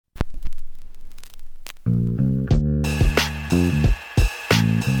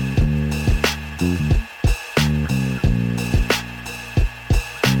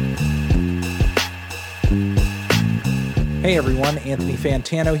Hey everyone, Anthony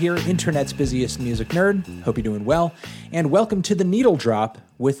Fantano here, internet's busiest music nerd. Hope you're doing well. And welcome to The Needle Drop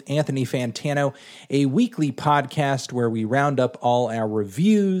with Anthony Fantano, a weekly podcast where we round up all our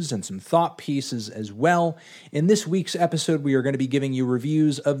reviews and some thought pieces as well. In this week's episode, we are going to be giving you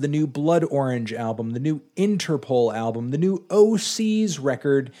reviews of the new Blood Orange album, the new Interpol album, the new OC's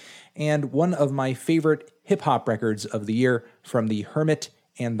record, and one of my favorite hip-hop records of the year from the Hermit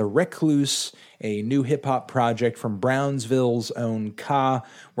and the Recluse, a new hip-hop project from Brownsville's own Ka.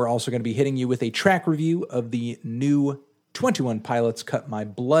 We're also going to be hitting you with a track review of the new 21 Pilots' Cut My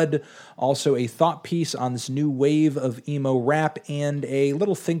Blood, also a thought piece on this new wave of emo rap, and a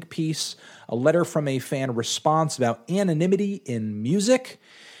little think piece, a letter from a fan response about anonymity in music.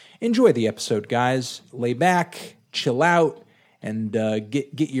 Enjoy the episode, guys. Lay back, chill out, and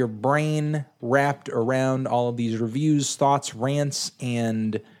get your brain wrapped around all of these reviews, thoughts, rants,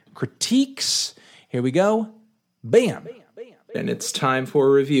 and critiques. Here we go. Bam! And it's time for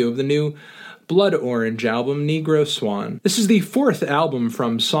a review of the new Blood Orange album, Negro Swan. This is the fourth album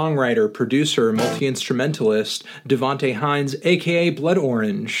from songwriter, producer, multi-instrumentalist Devonte Hines, aka Blood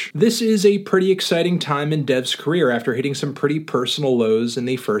Orange. This is a pretty exciting time in Dev's career after hitting some pretty personal lows in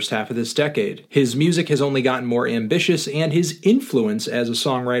the first half of this decade. His music has only gotten more ambitious, and his influence as a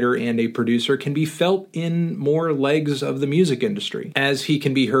songwriter and a producer can be felt in more legs of the music industry, as he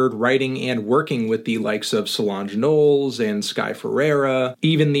can be heard writing and working with the likes of Solange Knowles and Sky Ferreira,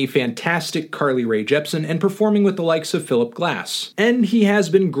 even the fantastic Carly Rae Jepsen, and performing with the likes of Philip Glass. And he has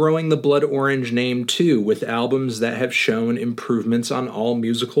been growing the Blood Orange name too, with albums that have shown improvements on all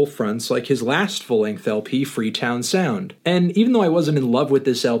musical fronts, like his last full-length LP, Freetown Sound. And even though I wasn't in love with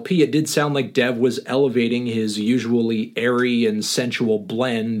this LP, it did sound like Dev was elevating his usually airy and sensual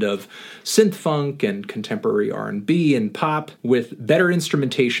blend of synth-funk and contemporary R&B and pop, with better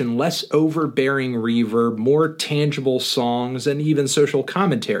instrumentation, less overbearing reverb, more tangible songs, and even social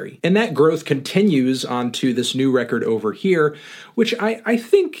commentary. And that growth continues onto this new record over here, which I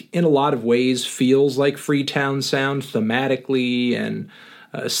think in a lot of ways feels like Freetown Sound thematically and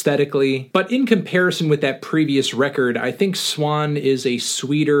aesthetically. But in comparison with that previous record, I think Swan is a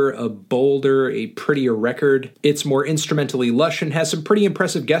sweeter, a bolder, a prettier record. It's more instrumentally lush and has some pretty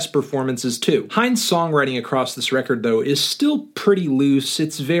impressive guest performances too. Hines' songwriting across this record, though, is still pretty loose.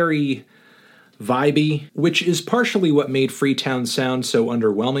 It's very vibey, which is partially what made Freetown Sound so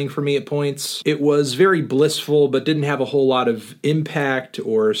underwhelming for me at points. It was very blissful, but didn't have a whole lot of impact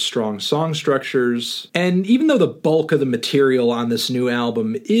or strong song structures. And even though the bulk of the material on this new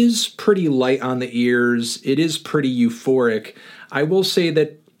album is pretty light on the ears, it is pretty euphoric, I will say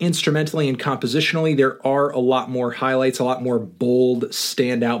that instrumentally and compositionally, there are a lot more highlights, a lot more bold,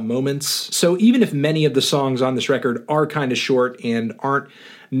 standout moments. So even if many of the songs on this record are kind of short and aren't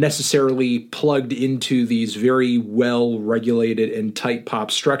necessarily plugged into these very well-regulated and tight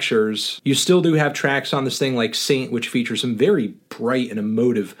pop structures, you still do have tracks on this thing like Saint, which features some very bright and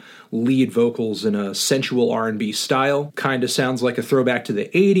emotive lead vocals in a sensual R&B style. Kind of sounds like a throwback to the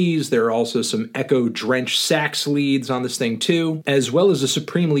 80s. There are also some echo-drenched sax leads on this thing too, as well as a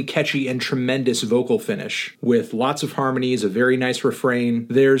supremely catchy and tremendous vocal finish, with lots of harmonies, a very nice refrain.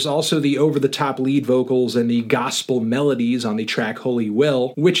 There's also the over-the-top lead vocals and the gospel melodies on the track Holy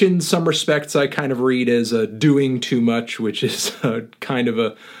Will, which in some respects I kind of read as doing too much, which is kind of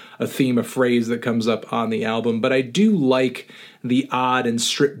a theme, a phrase that comes up on the album. But I do like the odd and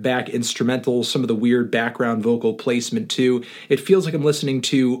stripped-back instrumentals, some of the weird background vocal placement too. It feels like I'm listening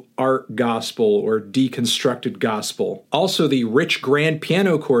to art gospel or deconstructed gospel. Also, the rich grand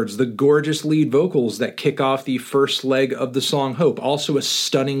piano chords, the gorgeous lead vocals that kick off the first leg of the song Hope. Also a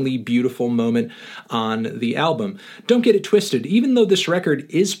stunningly beautiful moment on the album. Don't get it twisted, even though this record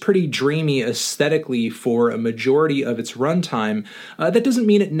is pretty dreamy aesthetically for a majority of its runtime, that doesn't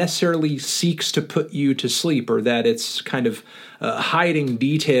mean it necessarily seeks to put you to sleep, or that it's kind of hiding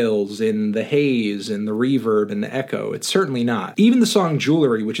details in the haze and the reverb and the echo. It's certainly not. Even the song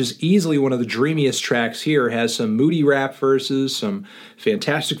Jewelry, which is easily one of the dreamiest tracks here, has some moody rap verses, some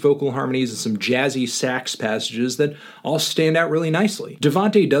fantastic vocal harmonies, and some jazzy sax passages that all stand out really nicely.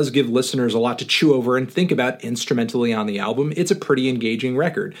 Devonte does give listeners a lot to chew over and think about instrumentally on the album. It's a pretty engaging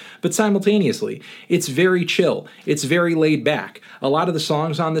record, but simultaneously, it's very chill. It's very laid back. A lot of the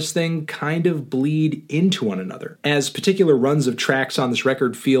songs on this thing kind of bleed into one another, as particular runs of tracks on this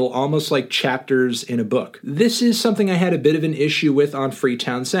record feel almost like chapters in a book. This is something I had a bit of an issue with on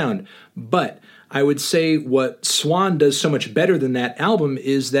Freetown Sound, but I would say what Swan does so much better than that album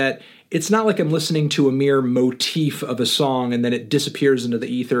is that It's not like I'm listening to a mere motif of a song and then it disappears into the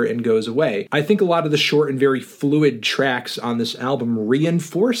ether and goes away. I think a lot of the short and very fluid tracks on this album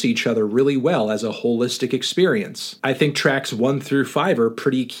reinforce each other really well as a holistic experience. I think tracks 1 through 5 are a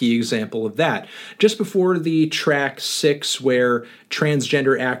pretty key example of that. Just before the track 6, where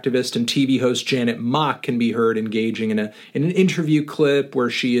transgender activist and TV host Janet Mock can be heard engaging in an interview clip where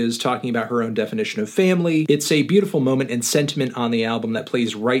she is talking about her own definition of family. It's a beautiful moment and sentiment on the album that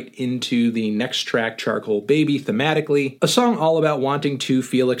plays right into the next track, Charcoal Baby, thematically. A song all about wanting to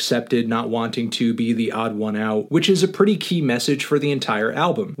feel accepted, not wanting to be the odd one out, which is a pretty key message for the entire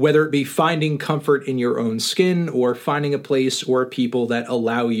album. Whether it be finding comfort in your own skin or finding a place or people that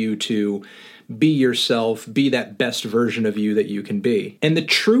allow you to be yourself, be that best version of you that you can be, and the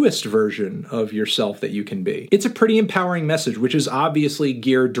truest version of yourself that you can be. It's a pretty empowering message, which is obviously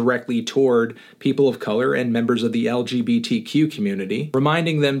geared directly toward people of color and members of the LGBTQ community,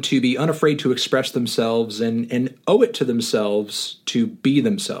 reminding them to be unafraid to express themselves and owe it to themselves to be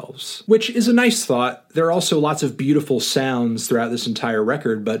themselves, which is a nice thought. There are also lots of beautiful sounds throughout this entire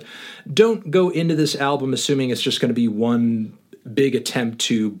record, but don't go into this album assuming it's just going to be one big attempt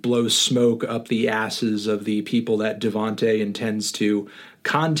to blow smoke up the asses of the people that Devante intends to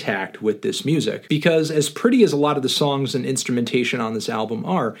contact with this music. Because as pretty as a lot of the songs and instrumentation on this album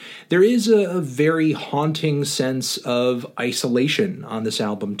are, there is a very haunting sense of isolation on this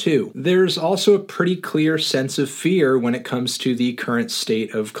album too. There's also a pretty clear sense of fear when it comes to the current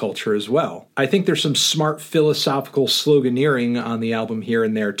state of culture as well. I think there's some smart philosophical sloganeering on the album here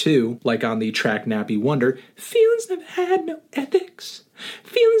and there too, like on the track Nappy Wonder, feelings never had no ethics,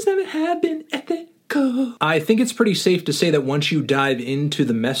 feelings never have been ethics. I think it's pretty safe to say that once you dive into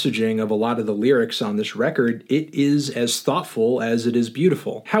the messaging of a lot of the lyrics on this record, it is as thoughtful as it is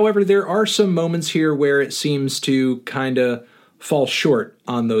beautiful. However, there are some moments here where it seems to kind of fall short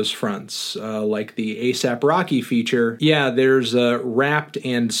on those fronts, like the A$AP Rocky feature. Yeah, there's a rapped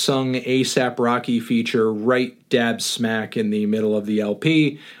and sung A$AP Rocky feature right dab smack in the middle of the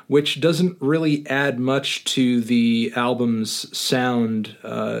LP, which doesn't really add much to the album's sound,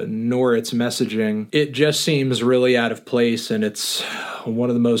 nor its messaging. It just seems really out of place, and it's one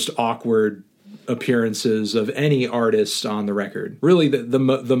of the most awkward appearances of any artist on the record. Really the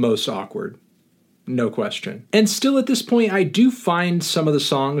most awkward. No question. And still at this point, I do find some of the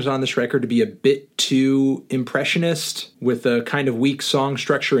songs on this record to be a bit too impressionist, with a kind of weak song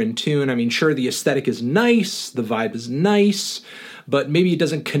structure and tune. I mean, sure, the aesthetic is nice, the vibe is nice, but maybe it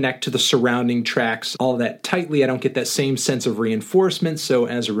doesn't connect to the surrounding tracks all that tightly. I don't get that same sense of reinforcement, so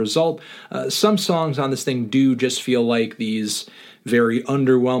as a result, some songs on this thing do just feel like these very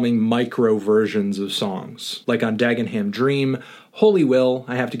underwhelming micro versions of songs. Like on Dagenham Dream, Holy Will,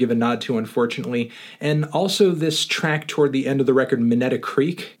 I have to give a nod to, unfortunately, and also this track toward the end of the record, Minetta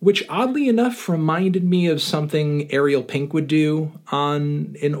Creek, which oddly enough reminded me of something Ariel Pink would do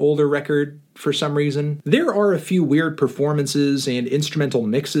on an older record for some reason. There are a few weird performances and instrumental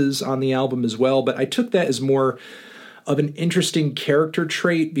mixes on the album as well, but I took that as more of an interesting character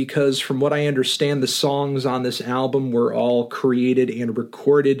trait because from what I understand, the songs on this album were all created and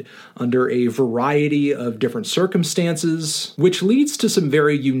recorded under a variety of different circumstances, which leads to some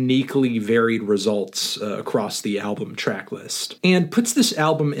very uniquely varied results across the album track list, and puts this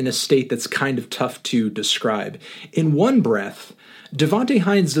album in a state that's kind of tough to describe. In one breath, Devante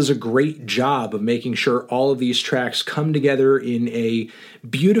Hines does a great job of making sure all of these tracks come together in a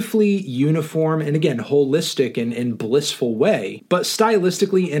beautifully uniform and, again, holistic and blissful way. But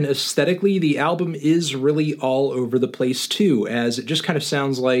stylistically and aesthetically, the album is really all over the place too, as it just kind of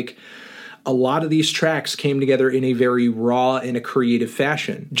sounds like a lot of these tracks came together in a very raw and a creative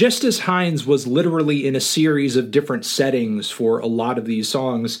fashion. Just as Hines was literally in a series of different settings for a lot of these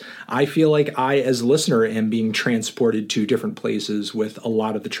songs, I feel like I, as a listener, am being transported to different places with a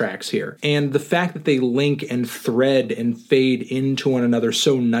lot of the tracks here. And the fact that they link and thread and fade into one another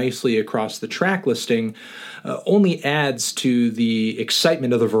so nicely across the track listing only adds to the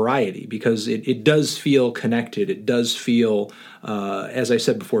excitement of the variety, because it does feel connected. It does feel, as I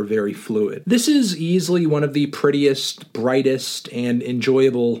said before, very fluid. This is easily one of the prettiest, brightest, and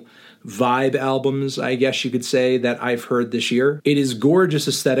enjoyable vibe albums, I guess you could say, that I've heard this year. It is gorgeous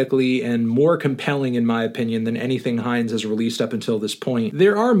aesthetically and more compelling, in my opinion, than anything Hines has released up until this point.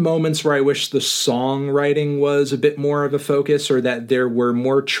 There are moments where I wish the songwriting was a bit more of a focus, or that there were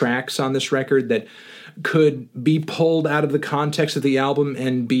more tracks on this record that could be pulled out of the context of the album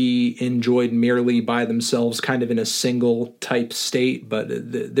and be enjoyed merely by themselves, kind of in a single type state, but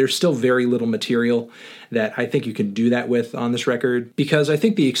there's still very little material that I think you can do that with on this record, because I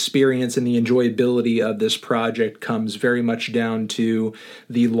think the experience and the enjoyability of this project comes very much down to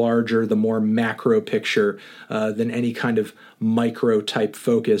the larger, the more macro picture than any kind of micro type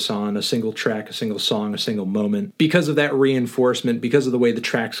focus on a single track, a single song, a single moment, because of that reinforcement, because of the way the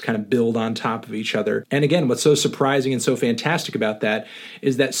tracks kind of build on top of each other. And again, what's so surprising and so fantastic about that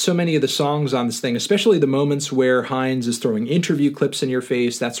is that so many of the songs on this thing, especially the moments where Hines is throwing interview clips in your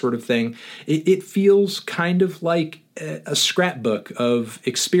face, that sort of thing, it feels kind of like a scrapbook of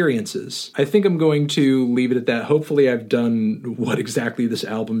experiences. I think I'm going to leave it at that. Hopefully I've done what exactly this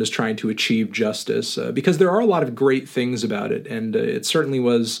album is trying to achieve justice, because there are a lot of great things about it, and it certainly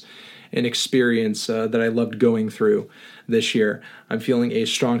was an experience that I loved going through this year. I'm feeling a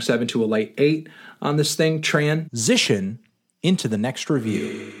strong 7 to a light 8 on this thing. Transition into the next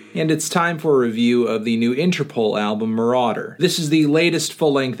review. And it's time for a review of the new Interpol album, Marauder. This is the latest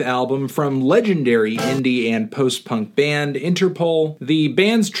full-length album from legendary indie and post-punk band Interpol. The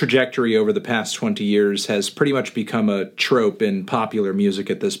band's trajectory over the past 20 years has pretty much become a trope in popular music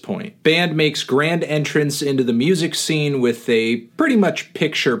at this point. Band makes grand entrance into the music scene with a pretty much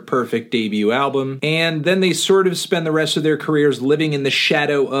picture-perfect debut album, and then they sort of spend the rest of their careers living in the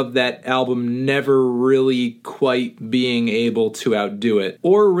shadow of that album, never really quite being able to outdo it,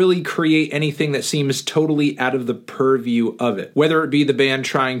 or really create anything that seems totally out of the purview of it. Whether it be the band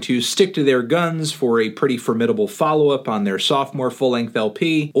trying to stick to their guns for a pretty formidable follow-up on their sophomore full-length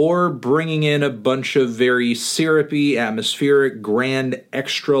LP, or bringing in a bunch of very syrupy, atmospheric, grand,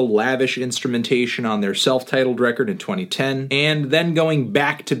 extra lavish instrumentation on their self-titled record in 2010, and then going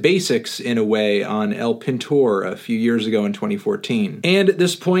back to basics in a way on El Pintor a few years ago in 2014. And at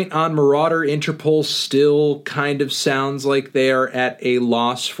this point on Marauder, Interpol still kind of sounds like they are at a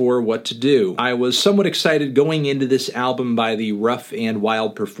loss for what to do. I was somewhat excited going into this album by the rough and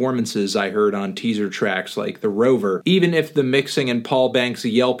wild performances I heard on teaser tracks like The Rover, even if the mixing and Paul Banks'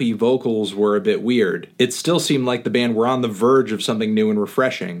 yelpy vocals were a bit weird. It still seemed like the band were on the verge of something new and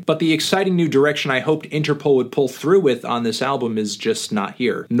refreshing. But the exciting new direction I hoped Interpol would pull through with on this album is just not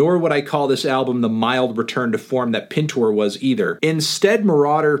here. Nor would I call this album the mild return to form that Pintor was either. Instead,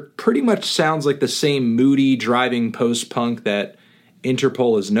 Marauder pretty much sounds like the same moody, driving post-punk that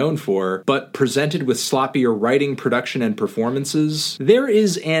Interpol is known for, but presented with sloppier writing, production, and performances. There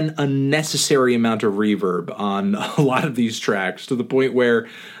is an unnecessary amount of reverb on a lot of these tracks, to the point where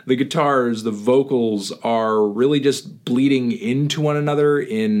the guitars, the vocals are really just bleeding into one another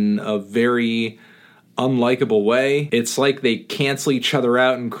in a very unlikable way. It's like they cancel each other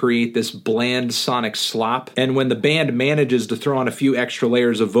out and create this bland sonic slop. And when the band manages to throw on a few extra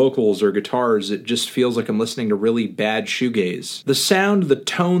layers of vocals or guitars, it just feels like I'm listening to really bad shoegaze. The sound, the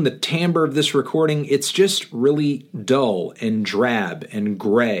tone, the timbre of this recording, it's just really dull and drab and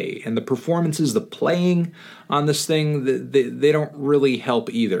gray. And the performances, the playing on this thing, they don't really help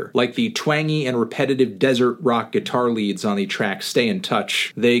either. Like the twangy and repetitive desert rock guitar leads on the track Stay in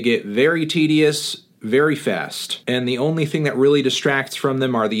Touch. They get very tedious very fast, and the only thing that really distracts from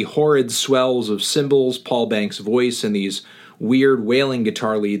them are the horrid swells of cymbals, Paul Banks' voice, and these weird wailing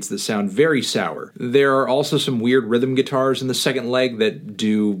guitar leads that sound very sour. There are also some weird rhythm guitars in the second leg that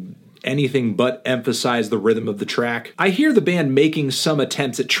do anything but emphasize the rhythm of the track. I hear the band making some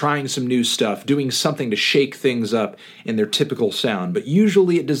attempts at trying some new stuff, doing something to shake things up in their typical sound, but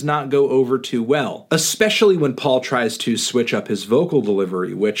usually it does not go over too well, especially when Paul tries to switch up his vocal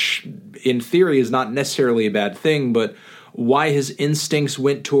delivery, which in theory is not necessarily a bad thing, but why his instincts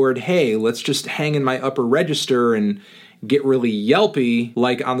went toward, hey, let's just hang in my upper register and get really yelpy,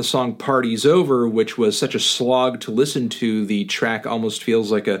 like on the song Party's Over, which was such a slog to listen to. The track almost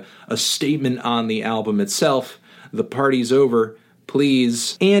feels like a statement on the album itself. The party's over,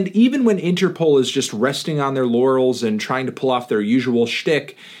 please. And even when Interpol is just resting on their laurels and trying to pull off their usual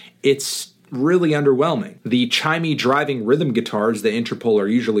shtick, it's really underwhelming. The chimey driving rhythm guitars that Interpol are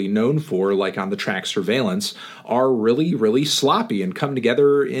usually known for, like on the track Surveillance, are really, really sloppy and come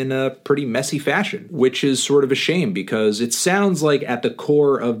together in a pretty messy fashion, which is sort of a shame because it sounds like at the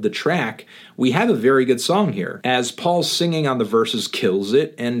core of the track, we have a very good song here, as Paul's singing on the verses kills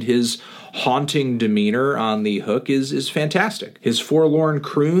it, and his haunting demeanor on the hook is fantastic. His forlorn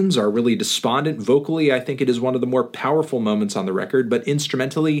croons are really despondent. Vocally, I think it is one of the more powerful moments on the record, but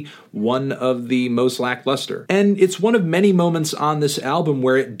instrumentally, one of the most lackluster. And it's one of many moments on this album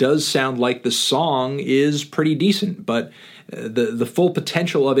where it does sound like the song is pretty decent, but the full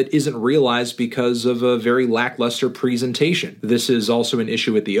potential of it isn't realized because of a very lackluster presentation. This is also an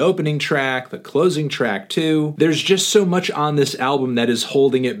issue with the opening track. track, the closing track too. There's just so much on this album that is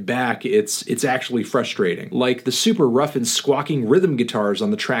holding it back. It's actually frustrating. Like the super rough and squawking rhythm guitars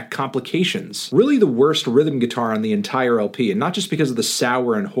on the track Complications. Really the worst rhythm guitar on the entire LP, and not just because of the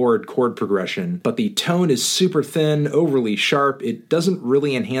sour and horrid chord progression, but the tone is super thin, overly sharp. It doesn't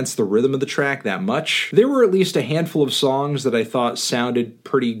really enhance the rhythm of the track that much. There were at least a handful of songs that I thought sounded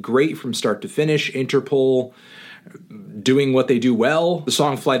pretty great from start to finish. Interpol doing what they do well. The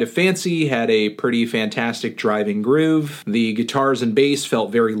song Flight of Fancy had a pretty fantastic driving groove. The guitars and bass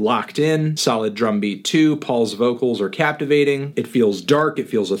felt very locked in. Solid drum beat too. Paul's vocals are captivating. It feels dark. It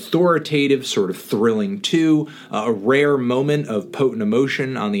feels authoritative, sort of thrilling too. A rare moment of potent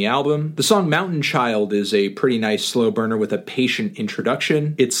emotion on the album. The song Mountain Child is a pretty nice slow burner with a patient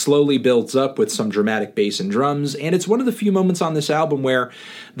introduction. It slowly builds up with some dramatic bass and drums, and it's one of the few moments on this album where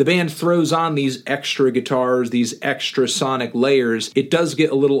the band throws on these extra guitars, these extra sonic layers. It does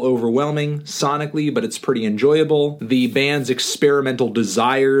get a little overwhelming sonically, but it's pretty enjoyable. The band's experimental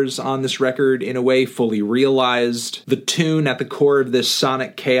desires on this record, in a way, fully realized. The tune at the core of this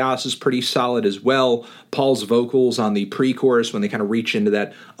sonic chaos is pretty solid as well. Paul's vocals on the pre-chorus, when they kind of reach into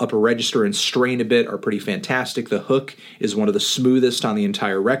that upper register and strain a bit, are pretty fantastic. The hook is one of the smoothest on the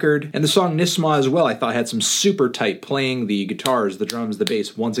entire record. And the song Nisma as well, I thought had some super tight playing. The guitars, the drums, the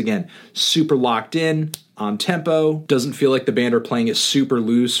bass, once again, super locked in, on tempo. Doesn't feel like the band are playing it super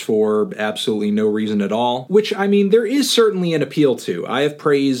loose for absolutely no reason at all. Which, I mean, there is certainly an appeal to. I have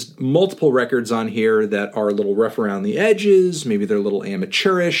praised multiple records on here that are a little rough around the edges. Maybe they're a little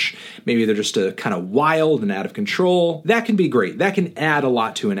amateurish. Maybe they're just a kind of wild and out of control. That can be great. That can add a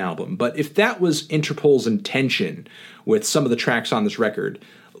lot to an album. But if that was Interpol's intention with some of the tracks on this record,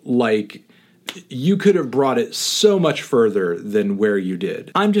 like, you could have brought it so much further than where you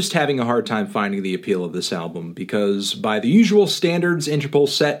did. I'm just having a hard time finding the appeal of this album because by the usual standards Interpol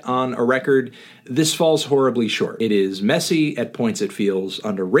set on a record, this falls horribly short. It is messy, at points it feels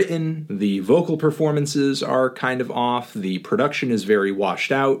underwritten, the vocal performances are kind of off, the production is very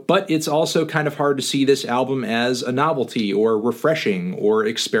washed out, but it's also kind of hard to see this album as a novelty or refreshing or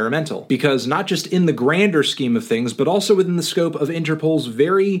experimental, because not just in the grander scheme of things, but also within the scope of Interpol's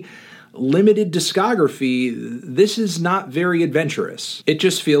very limited discography, this is not very adventurous. It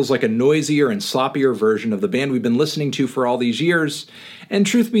just feels like a noisier and sloppier version of the band we've been listening to for all these years, and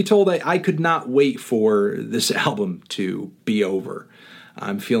truth be told, I could not wait for this album to be over.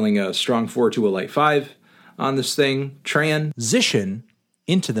 I'm feeling a strong 4 to a light 5 on this thing. Transition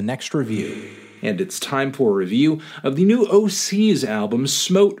into the next review. And it's time for a review of the new OC's album,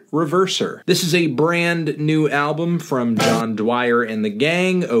 Smote Reverser. This is a brand new album from John Dwyer and the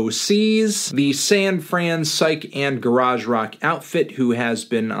gang, OC's, the San Fran psych and garage rock outfit who has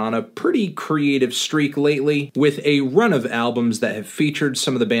been on a pretty creative streak lately, with a run of albums that have featured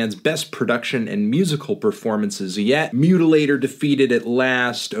some of the band's best production and musical performances yet. Mutilator defeated at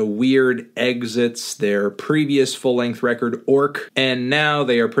last, A Weird exits their previous full-length record, Orc, and now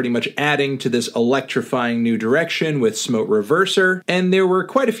they are pretty much adding to this electrifying new direction with Smote Reverser, and there were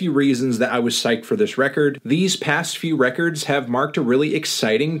quite a few reasons that I was psyched for this record. These past few records have marked a really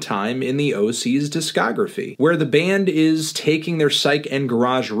exciting time in the OC's discography, where the band is taking their psych and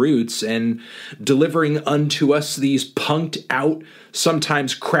garage roots and delivering unto us these punked out,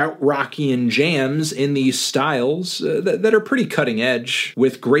 sometimes krautrockian jams in these styles that are pretty cutting edge,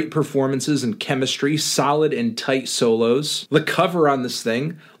 with great performances and chemistry, solid and tight solos. The cover on this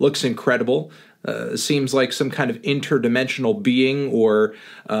thing looks incredible. Seems like some kind of interdimensional being or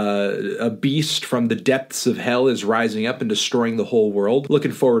a beast from the depths of hell is rising up and destroying the whole world.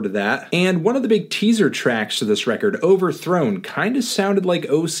 Looking forward to that. And one of the big teaser tracks to this record, Overthrown, kind of sounded like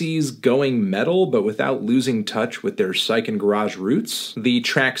OC's going metal, but without losing touch with their psych and garage roots. The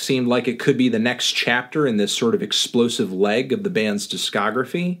track seemed like it could be the next chapter in this sort of explosive leg of the band's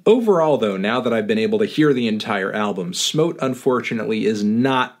discography. Overall, though, now that I've been able to hear the entire album, Smote, unfortunately, is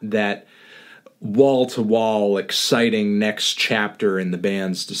not that wall-to-wall exciting next chapter in the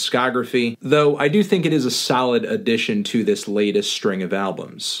band's discography, though I do think it is a solid addition to this latest string of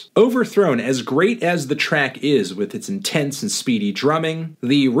albums. Overthrown, as great as the track is with its intense and speedy drumming,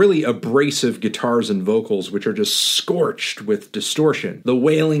 the really abrasive guitars and vocals which are just scorched with distortion, the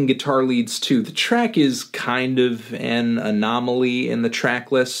wailing guitar leads too, the track is kind of an anomaly in the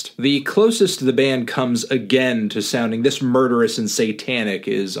track list. The closest the band comes again to sounding this murderous and satanic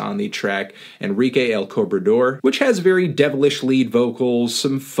is on the track Enrique El Cobrador, which has very devilish lead vocals,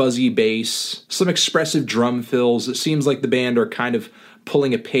 some fuzzy bass, some expressive drum fills. It seems like the band are kind of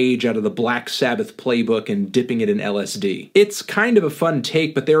pulling a page out of the Black Sabbath playbook and dipping it in LSD. It's kind of a fun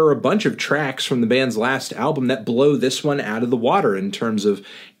take, but there are a bunch of tracks from the band's last album that blow this one out of the water in terms of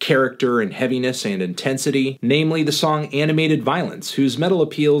character and heaviness and intensity, namely the song Animated Violence, whose metal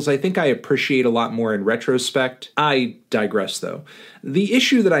appeals I think I appreciate a lot more in retrospect. I digress, though. The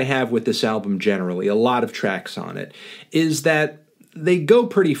issue that I have with this album generally, a lot of tracks on it, is that they go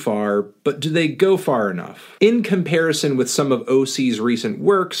pretty far, but do they go far enough? In comparison with some of OC's recent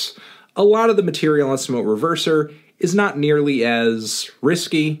works, a lot of the material on Smoke Reverser is not nearly as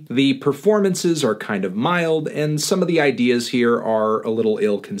risky. The performances are kind of mild, and some of the ideas here are a little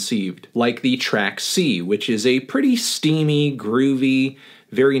ill-conceived. Like the track C, which is a pretty steamy, groovy,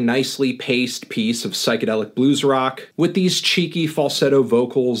 very nicely paced piece of psychedelic blues rock, with these cheeky falsetto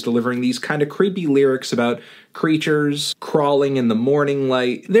vocals delivering these kind of creepy lyrics about creatures crawling in the morning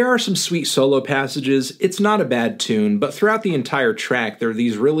light. There are some sweet solo passages. It's not a bad tune, but throughout the entire track, there are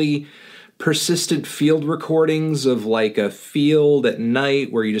these really persistent field recordings of like a field at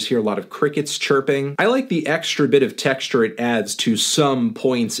night where you just hear a lot of crickets chirping. I like the extra bit of texture it adds to some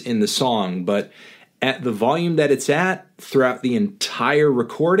points in the song, but at the volume that it's at throughout the entire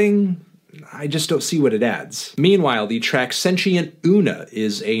recording, I just don't see what it adds. Meanwhile, the track Sentient Una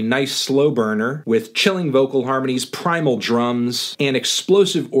is a nice slow burner with chilling vocal harmonies, primal drums, and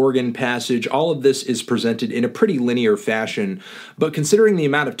explosive organ passage. All of this is presented in a pretty linear fashion, but considering the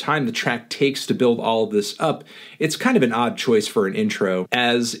amount of time the track takes to build all of this up, it's kind of an odd choice for an intro,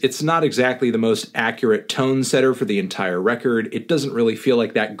 as it's not exactly the most accurate tone setter for the entire record. It doesn't really feel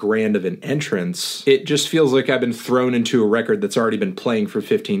like that grand of an entrance. It just feels like I've been thrown into a record that's already been playing for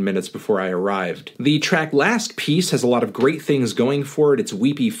 15 minutes before I arrived. The track Last Piece has a lot of great things going for it. It's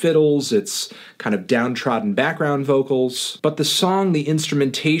weepy fiddles, it's kind of downtrodden background vocals, but the song, the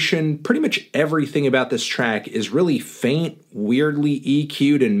instrumentation, pretty much everything about this track is really faint, weirdly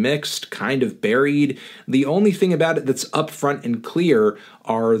EQ'd and mixed, kind of buried. The only thing about it that's upfront and clear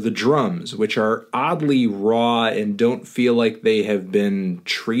are the drums, which are oddly raw and don't feel like they have been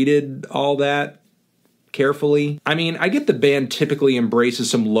treated all that carefully. I mean, I get the band typically embraces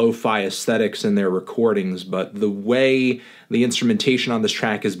some lo-fi aesthetics in their recordings, but the way the instrumentation on this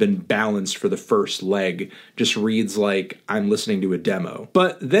track has been balanced for the first leg just reads like I'm listening to a demo.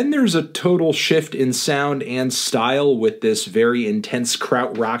 But then there's a total shift in sound and style with this very intense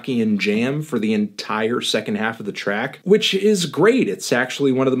krautrockian jam for the entire second half of the track, which is great. It's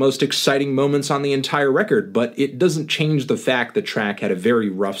actually one of the most exciting moments on the entire record, but it doesn't change the fact the track had a very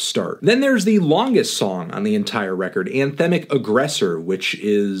rough start. Then there's the longest song on the entire record, Anthemic Aggressor, which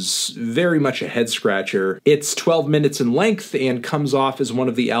is very much a head-scratcher. It's 12 minutes in length and comes off as one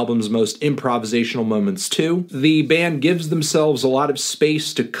of the album's most improvisational moments too. The band gives themselves a lot of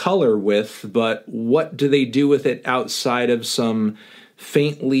space to color with, but what do they do with it outside of some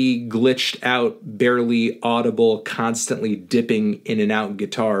faintly glitched out, barely audible, constantly dipping in and out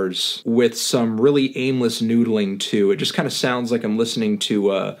guitars with some really aimless noodling too? It just kind of sounds like I'm listening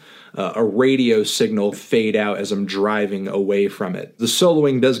to a radio signal fade out as I'm driving away from it. The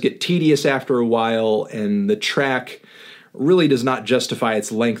soloing does get tedious after a while, and the track really does not justify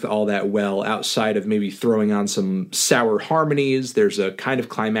its length all that well outside of maybe throwing on some sour harmonies. There's a kind of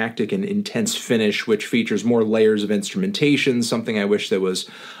climactic and intense finish which features more layers of instrumentation, something I wish there was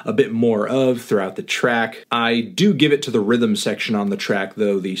a bit more of throughout the track. I do give it to the rhythm section on the track,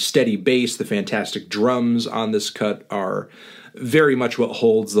 though. The steady bass, the fantastic drums on this cut are very much what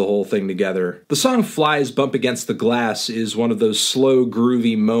holds the whole thing together. The song Flies Bump Against the Glass is one of those slow,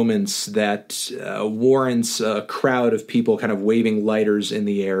 groovy moments that warrants a crowd of people kind of waving lighters in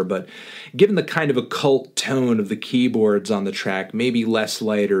the air, but given the kind of occult tone of the keyboards on the track, maybe less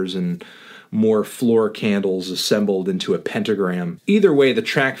lighters and more floor candles assembled into a pentagram. Either way, the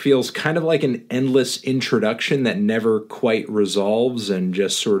track feels kind of like an endless introduction that never quite resolves and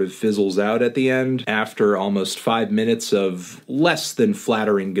just sort of fizzles out at the end after almost 5 minutes of less than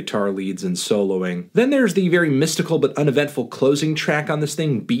flattering guitar leads and soloing. Then there's the very mystical but uneventful closing track on this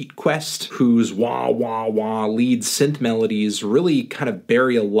thing, Beat Quest, whose wah wah wah lead synth melodies really kind of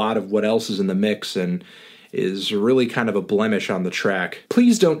bury a lot of what else is in the mix and is really kind of a blemish on the track.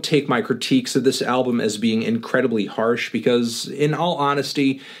 Please don't take my critiques of this album as being incredibly harsh, because in all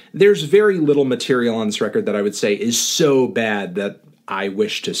honesty, there's very little material on this record that I would say is so bad that I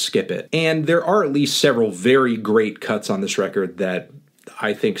wish to skip it. And there are at least several very great cuts on this record that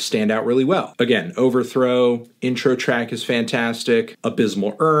I think stand out really well. Again, Overthrow, intro track is fantastic.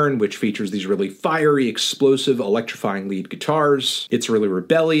 Abysmal Urn, which features these really fiery, explosive, electrifying lead guitars. It's really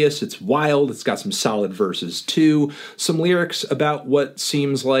rebellious, it's wild, it's got some solid verses too. Some lyrics about what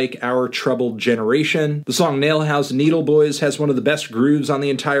seems like our troubled generation. The song Nailhouse Needle Boys has one of the best grooves on the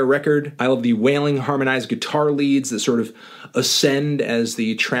entire record. I love the wailing harmonized guitar leads that sort of ascend as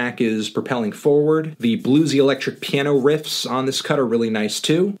the track is propelling forward. The bluesy electric piano riffs on this cut are really nice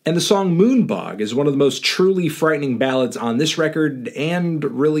too. And the song Moonbog is one of the most truly frightening ballads on this record and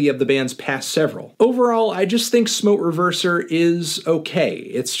really of the band's past several. Overall, I just think Smote Reverser is okay.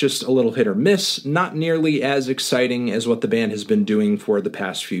 It's just a little hit or miss, not nearly as exciting as what the band has been doing for the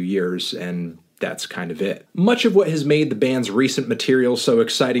past few years, and that's kind of it. Much of what has made the band's recent material so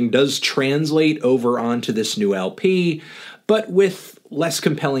exciting does translate over onto this new LP, but with less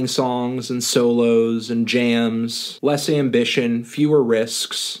compelling songs and solos and jams, less ambition, fewer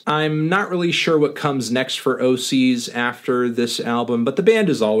risks. I'm not really sure what comes next for OCs after this album, but the band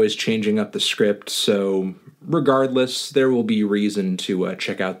is always changing up the script, so regardless, there will be reason to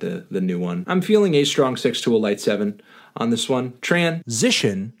check out the new one. I'm feeling a strong 6 to a light 7 on this one.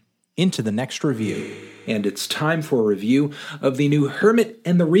 Transition into the next review. And it's time for a review of the new Hermit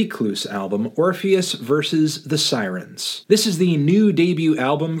and the Recluse album, Orpheus vs. the Sirens. This is the new debut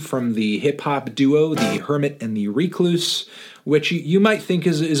album from the hip-hop duo, the Hermit and the Recluse, which you might think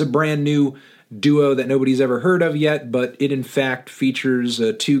is a brand new duo that nobody's ever heard of yet, but it in fact features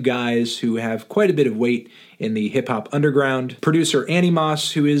two guys who have quite a bit of weight in the hip-hop underground. Producer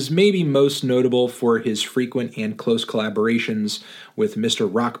Animos, who is maybe most notable for his frequent and close collaborations with Mr.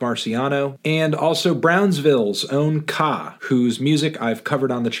 Rock Marciano, and also Brownsville's own Ka, whose music I've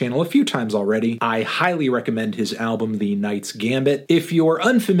covered on the channel a few times already. I highly recommend his album, The Knight's Gambit. If you're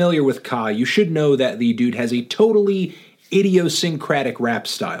unfamiliar with Ka, you should know that the dude has a totally idiosyncratic rap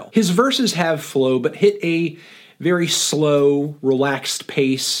style. His verses have flow, but hit a very slow, relaxed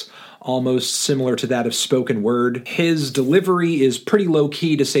pace, almost similar to that of spoken word. His delivery is pretty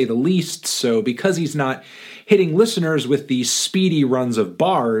low-key to say the least, so because he's not hitting listeners with these speedy runs of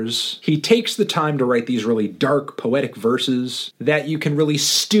bars, he takes the time to write these really dark, poetic verses that you can really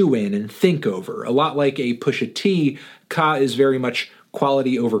stew in and think over. A lot like a Pusha T, Ka is very much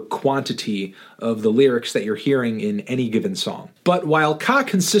quality over quantity of the lyrics that you're hearing in any given song. But while Ka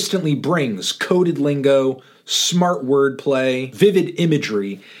consistently brings coded lingo, smart wordplay, vivid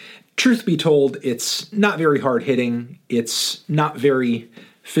imagery, truth be told, it's not very hard-hitting, it's not very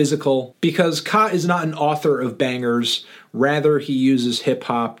physical, because Ka is not an author of bangers, rather he uses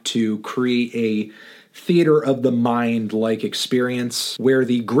hip-hop to create a theater of the mind-like experience, where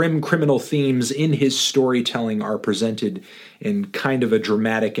the grim criminal themes in his storytelling are presented in kind of a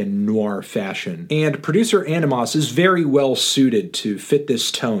dramatic and noir fashion. And producer Animos is very well suited to fit this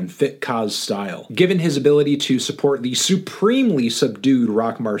tone, fit Ka's style. Given his ability to support the supremely subdued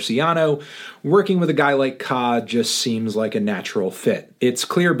Rock Marciano, working with a guy like Ka just seems like a natural fit. It's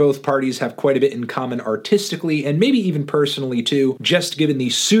clear both parties have quite a bit in common artistically, and maybe even personally too, just given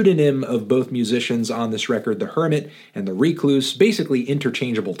the pseudonym of both musicians on this record, the Hermit and the Recluse, basically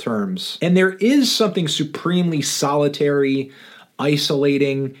interchangeable terms. And there is something supremely solitary,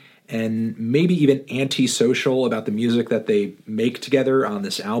 isolating, and maybe even antisocial about the music that they make together on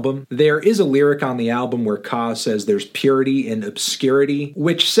this album. There is a lyric on the album where Ka says there's purity in obscurity,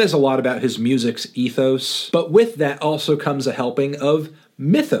 which says a lot about his music's ethos. But with that also comes a helping of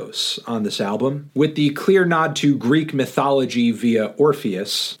mythos on this album, with the clear nod to Greek mythology via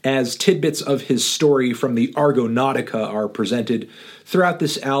Orpheus, as tidbits of his story from the Argonautica are presented throughout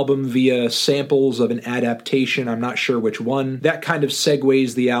this album via samples of an adaptation, I'm not sure which one, that kind of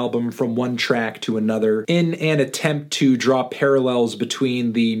segues the album from one track to another in an attempt to draw parallels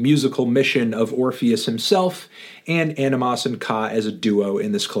between the musical mission of Orpheus himself and Animos and Ka as a duo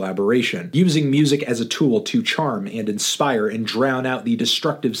in this collaboration, using music as a tool to charm and inspire and drown out the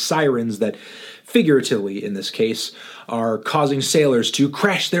destructive sirens that, figuratively in this case, are causing sailors to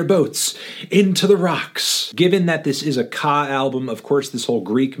crash their boats into the rocks. Given that this is a Ka album, of course this whole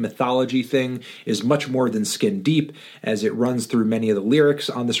Greek mythology thing is much more than skin deep, as it runs through many of the lyrics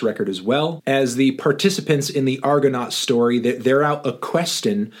on this record as well. As the participants in the Argonaut story, they're out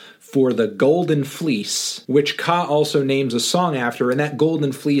a-questing for the Golden Fleece, which Ka also names a song after, and that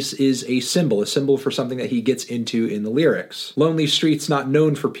Golden Fleece is a symbol for something that he gets into in the lyrics. Lonely streets not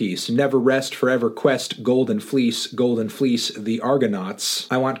known for peace, never rest, forever quest, Golden Fleece, the Argonauts.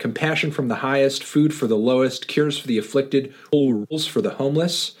 I want compassion from the highest, food for the lowest, cures for the afflicted, rules for the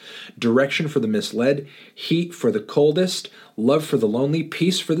homeless, direction for the misled, heat for the coldest, Love for the lonely,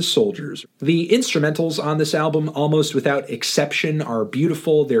 peace for the soldiers. The instrumentals on this album, almost without exception, are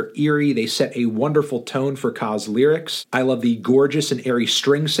beautiful, they're eerie, they set a wonderful tone for Ka's lyrics. I love the gorgeous and airy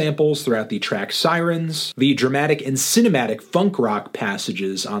string samples throughout the track Sirens, the dramatic and cinematic funk rock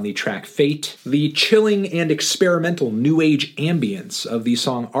passages on the track Fate, the chilling and experimental new age ambience of the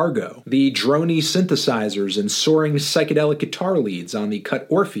song Argo, the drony synthesizers and soaring psychedelic guitar leads on the cut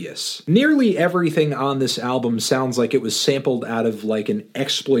Orpheus. Nearly everything on this album sounds like it was sampled out of like an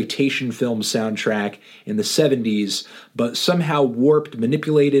exploitation film soundtrack in the 70s, but somehow warped,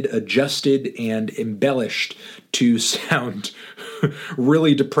 manipulated, adjusted, and embellished to sound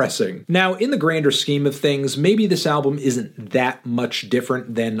really depressing. Now, in the grander scheme of things, maybe this album isn't that much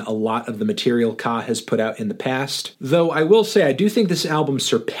different than a lot of the material Ka has put out in the past, though I will say I do think this album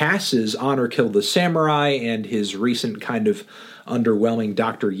surpasses Honor Killed the Samurai and his recent kind of underwhelming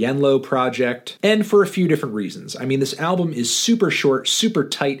Dr. Yenlo project, and for a few different reasons. I mean, this album is super short, super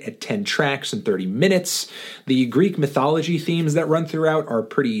tight at 10 tracks and 30 minutes. The Greek mythology themes that run throughout are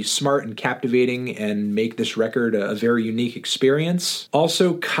pretty smart and captivating and make this record a very unique experience.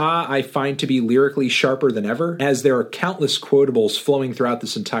 Also, Ka I find to be lyrically sharper than ever, as there are countless quotables flowing throughout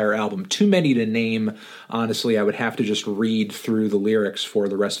this entire album. Too many to name. Honestly, I would have to just read through the lyrics for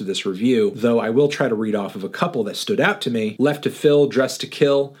the rest of this review, though I will try to read off of a couple that stood out to me. Left to fill, dressed to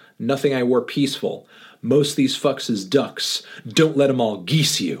kill, nothing I wore peaceful. Most these fucks is ducks. Don't let them all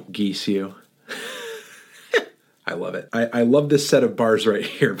geese you. Geese you. I love it. I love this set of bars right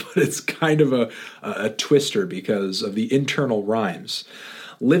here, but it's kind of a twister because of the internal rhymes.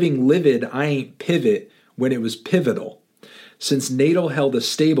 Living livid, I ain't pivot when it was pivotal. Since natal held a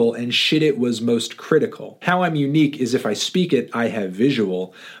stable and shit it was most critical. How I'm unique is if I speak it, I have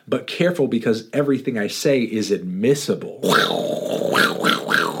visual, but careful because everything I say is admissible.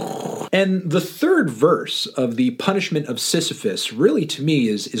 And the third verse of The Punishment of Sisyphus really to me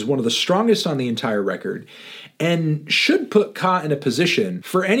is one of the strongest on the entire record, and should put Ka in a position,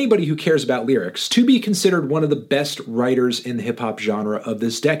 for anybody who cares about lyrics, to be considered one of the best writers in the hip-hop genre of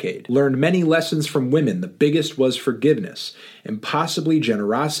this decade. Learned many lessons from women, the biggest was forgiveness, and possibly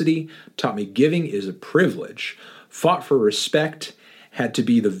generosity, taught me giving is a privilege. Fought for respect, had to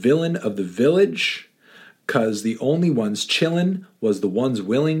be the villain of the village, 'cause the only ones chillin' was the ones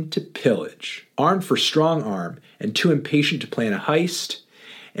willing to pillage. Armed for strong arm, and too impatient to plan a heist,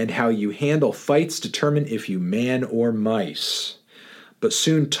 and how you handle fights determine if you man or mice. But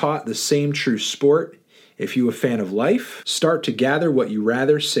soon taught the same true sport. If you a fan of life, start to gather what you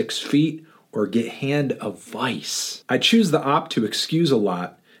rather, 6 feet, or get hand of vice. I choose the op to excuse a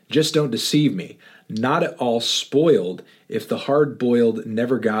lot, just don't deceive me. Not at all spoiled if the hard-boiled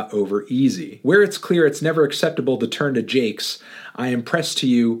never got over easy. Where it's clear it's never acceptable to turn to Jakes, I impress to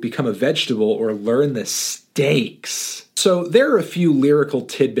you, become a vegetable or learn the stakes. So there are a few lyrical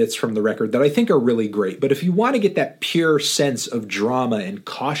tidbits from the record that I think are really great, but if you want to get that pure sense of drama and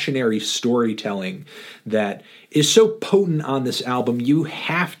cautionary storytelling that is so potent on this album, you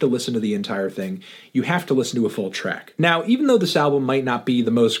have to listen to the entire thing. You have to listen to a full track. Now, even though this album might not be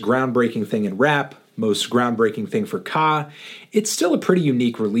the most groundbreaking thing in rap, most groundbreaking thing for Ka, it's still a pretty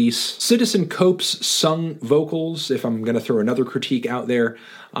unique release. Citizen Cope's sung vocals, if I'm going to throw another critique out there,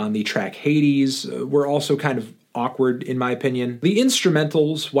 on the track Hades, were also kind of awkward, in my opinion. The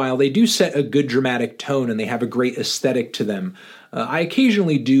instrumentals, while they do set a good dramatic tone and they have a great aesthetic to them, I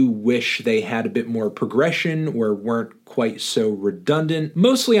occasionally do wish they had a bit more progression or weren't quite so redundant.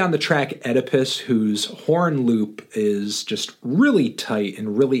 Mostly on the track Oedipus, whose horn loop is just really tight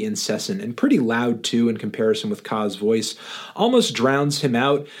and really incessant and pretty loud too in comparison with Ka's voice, almost drowns him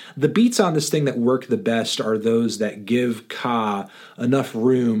out. The beats on this thing that work the best are those that give Ka enough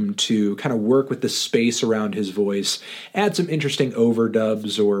room to kind of work with the space around his voice, add some interesting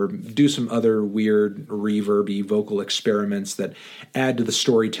overdubs or do some other weird reverby vocal experiments that add to the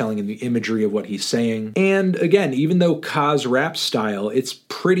storytelling and the imagery of what he's saying. And again, even though Ka's rap style, it's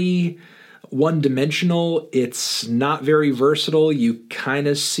pretty one-dimensional, it's not very versatile, you kind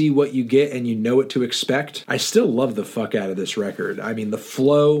of see what you get and you know what to expect. I still love the fuck out of this record. I mean, the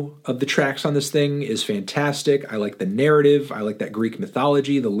flow of the tracks on this thing is fantastic. I like the narrative, I like that Greek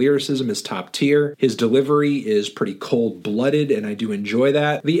mythology, the lyricism is top tier, his delivery is pretty cold-blooded and I do enjoy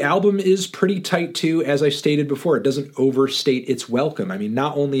that. The album is pretty tight too, as I stated before, it doesn't overstate its welcome. I mean,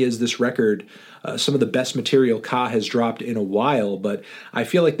 not only is this record some of the best material Ka has dropped in a while, but I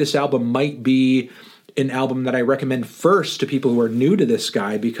feel like this album might be an album that I recommend first to people who are new to this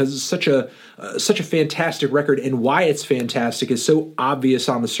guy because it's such a fantastic record, and why it's fantastic is so obvious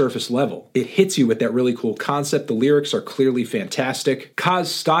on the surface level. It hits you with that really cool concept. The lyrics are clearly fantastic.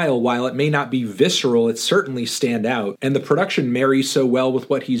 Ka's style, while it may not be visceral, it certainly stand out, and the production marries so well with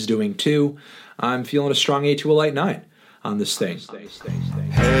what he's doing too. I'm feeling a strong 8 to a light 9 on this thing. Hey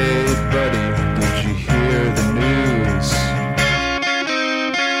buddy, did you hear the news?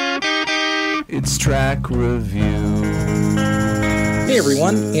 It's track review. Hey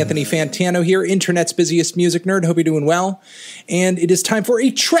everyone, Anthony Fantano here, Internet's busiest music nerd. Hope you're doing well. And it is time for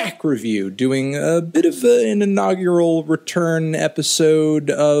a track review, doing a bit of an inaugural return episode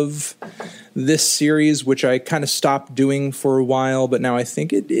of this series, which I kind of stopped doing for a while, but now I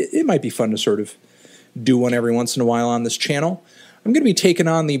think it might be fun to sort of do one every once in a while on this channel. I'm going to be taking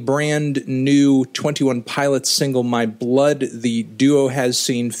on the brand new 21 Pilots single, My Blood. The duo has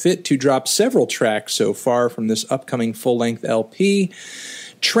seen fit to drop several tracks so far from this upcoming full-length LP.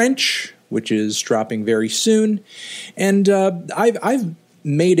 Trench, which is dropping very soon. And I've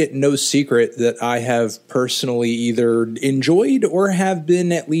made it no secret that I have personally either enjoyed or have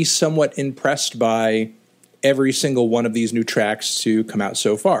been at least somewhat impressed by every single one of these new tracks to come out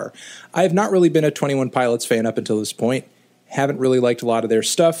so far. I have not really been a 21 Pilots fan up until this point. Haven't really liked a lot of their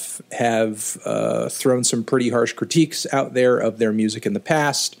stuff, have thrown some pretty harsh critiques out there of their music in the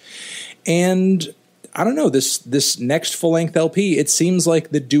past. And I don't know, this next full-length LP, it seems like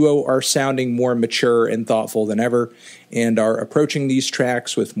the duo are sounding more mature and thoughtful than ever and are approaching these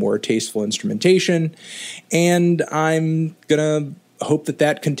tracks with more tasteful instrumentation. And I'm going to hope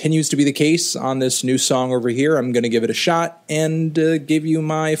that continues to be the case on this new song over here. I'm going to give it a shot and give you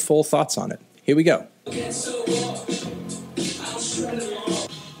my full thoughts on it. Here we go.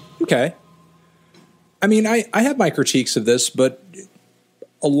 Okay. I mean, I have my critiques of this, but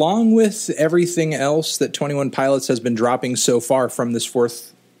along with everything else that 21 Pilots has been dropping so far from this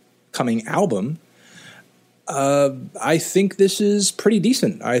forthcoming album, I think this is pretty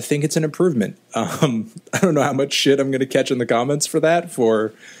decent. I think it's an improvement. I don't know how much shit I'm going to catch in the comments for that,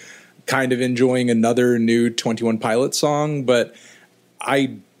 for kind of enjoying another new 21 Pilots song, but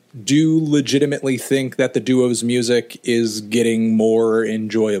I do legitimately think that the duo's music is getting more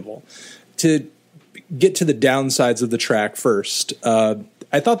enjoyable. To get to the downsides of the track first,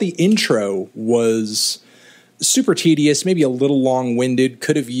 I thought the intro was super tedious, maybe a little long-winded,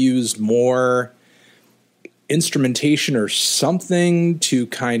 could have used more instrumentation or something to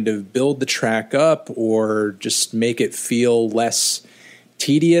kind of build the track up or just make it feel less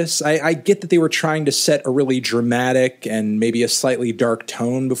tedious. I get that they were trying to set a really dramatic and maybe a slightly dark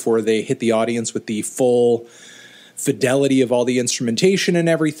tone before they hit the audience with the full fidelity of all the instrumentation and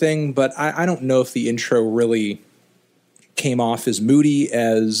everything, but I don't know if the intro really came off as moody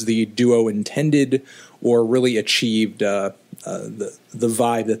as the duo intended or really achieved the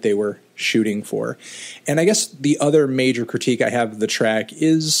vibe that they were shooting for. And I guess the other major critique I have of the track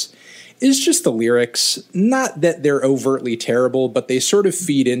is just the lyrics. Not that they're overtly terrible, but they sort of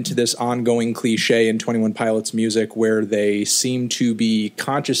feed into this ongoing cliche in 21 Pilots music where they seem to be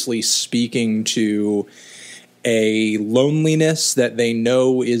consciously speaking to a loneliness that they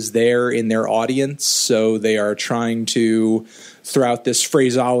know is there in their audience. So they are trying to throw out this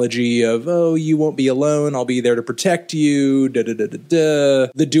phraseology of, oh, you won't be alone, I'll be there to protect you,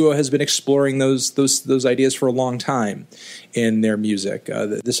 da-da-da-da-da. The duo has been exploring those ideas for a long time in their music.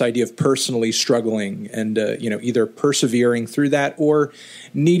 This idea of personally struggling and, either persevering through that or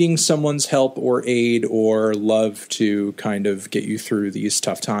needing someone's help or aid or love to kind of get you through these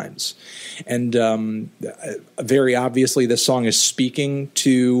tough times. And very obviously, this song is speaking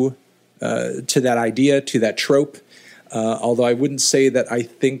to that idea, to that trope. Although I wouldn't say that I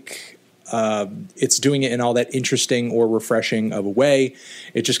think it's doing it in all that interesting or refreshing of a way.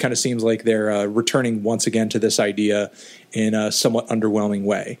 It just kind of seems like they're returning once again to this idea in a somewhat underwhelming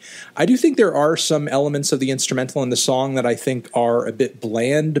way. I do think there are some elements of the instrumental in the song that I think are a bit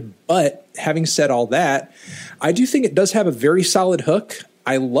bland, but having said all that, I do think it does have a very solid hook.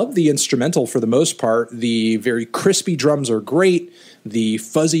 I love the instrumental for the most part. The very crispy drums are great. The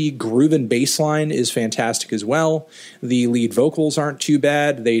fuzzy grooving bass line is fantastic as well. The lead vocals aren't too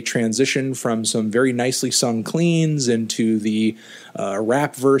bad. They transition from some very nicely sung cleans into the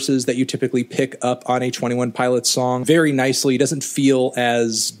rap verses that you typically pick up on a 21 Pilots song very nicely. It doesn't feel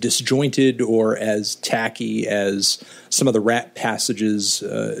as disjointed or as tacky as some of the rap passages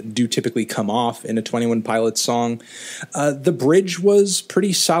do typically come off in a 21 Pilots song. The bridge was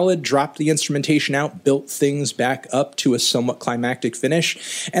pretty solid, dropped the instrumentation out, built things back up to a somewhat climactic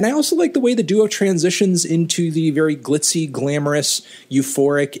finish. And I also like the way the duo transitions into the very glitzy, glamorous,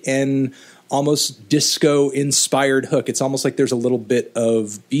 euphoric, and almost disco-inspired hook. It's almost like there's a little bit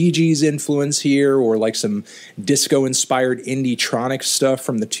of Bee Gees influence here, or like some disco-inspired indie-tronic stuff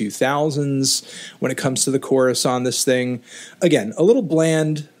from the 2000s when it comes to the chorus on this thing. Again, a little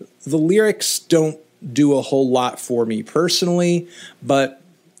bland. The lyrics don't do a whole lot for me personally, but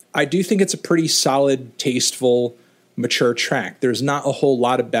I do think it's a pretty solid, tasteful, mature track. There's not a whole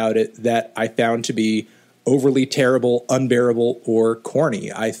lot about it that I found to be overly terrible, unbearable, or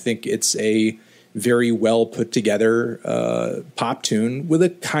corny. I think it's a very well put together pop tune with a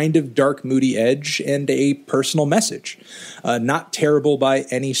kind of dark, moody edge and a personal message. Not terrible by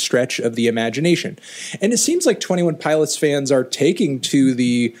any stretch of the imagination. And it seems like 21 Pilots fans are taking to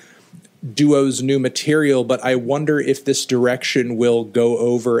the duo's new material, but I wonder if this direction will go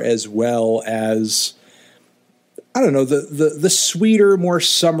over as well as, I don't know, the sweeter, more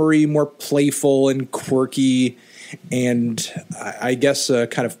summery, more playful and quirky, and I guess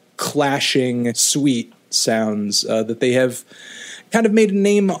kind of clashing sweet sounds that they have kind of made a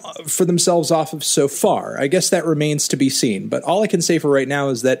name for themselves off of so far. I guess that remains to be seen, but all I can say for right now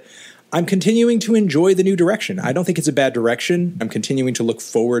is that I'm continuing to enjoy the new direction. I don't think it's a bad direction. I'm continuing to look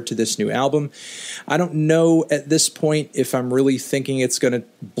forward to this new album. I don't know at this point if I'm really thinking it's going to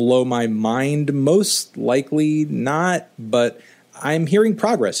blow my mind. Most likely not, but I'm hearing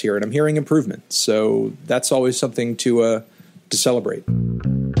progress here and I'm hearing improvement. So that's always something to celebrate.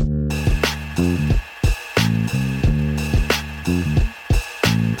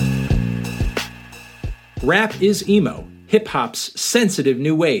 Rap is emo, hip-hop's sensitive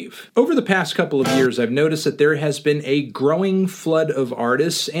new wave. Over the past couple of years, I've noticed that there has been a growing flood of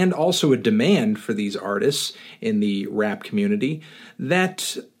artists and also a demand for these artists in the rap community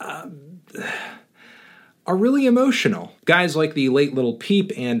that are really emotional. Guys like the late Lil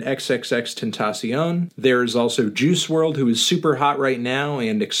Peep and XXXTentacion. There's also Juice WRLD, who is super hot right now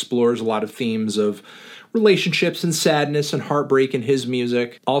and explores a lot of themes of relationships and sadness and heartbreak in his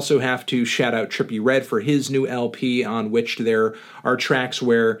music. Also have to shout out Trippie Redd for his new LP, on which there are tracks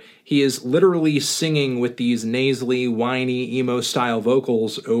where he is literally singing with these nasally, whiny, emo-style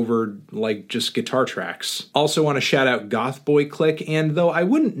vocals over, like, just guitar tracks. Also want to shout out Goth Boy Clique, and though I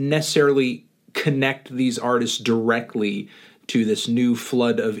wouldn't necessarily connect these artists directly to this new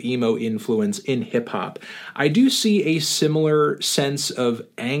flood of emo influence in hip-hop, I do see a similar sense of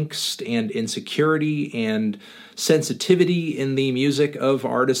angst and insecurity and sensitivity in the music of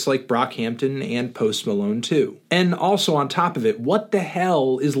artists like Brockhampton and Post Malone too. And also on top of it, what the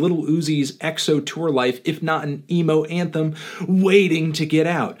hell is Lil Uzi's EXO tour life if not an emo anthem waiting to get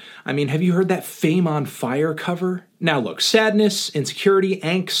out? I mean, have you heard that Fame on Fire cover? Now look, sadness, insecurity,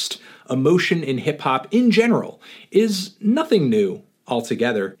 angst, emotion in hip-hop in general is nothing new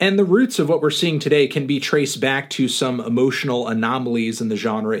altogether, and the roots of what we're seeing today can be traced back to some emotional anomalies in the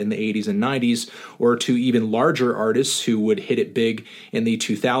genre in the 80s and 90s, or to even larger artists who would hit it big in the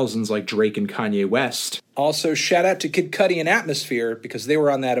 2000s like Drake and Kanye West. Also, shout out to Kid Cudi and Atmosphere, because they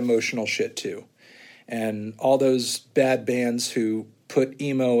were on that emotional shit too. And all those bad bands who put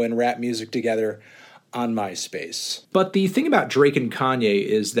emo and rap music together on MySpace. But the thing about Drake and Kanye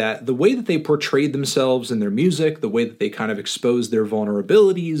is that the way that they portrayed themselves in their music, the way that they kind of exposed their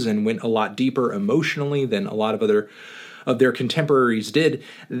vulnerabilities and went a lot deeper emotionally than a lot of other of their contemporaries did,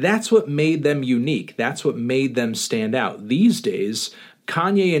 that's what made them unique. That's what made them stand out. These days,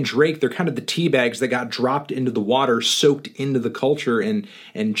 Kanye and Drake, they're kind of the tea bags that got dropped into the water, soaked into the culture, and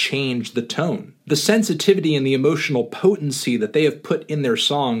changed the tone. The sensitivity and the emotional potency that they have put in their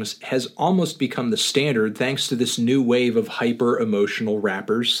songs has almost become the standard thanks to this new wave of hyper-emotional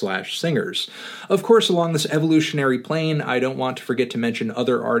rappers/singers. Of course, along this evolutionary plane, I don't want to forget to mention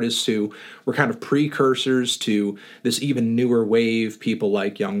other artists who were kind of precursors to this even newer wave, people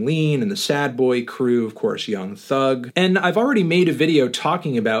like Young Lean and the Sad Boy crew, of course, Young Thug. And I've already made a video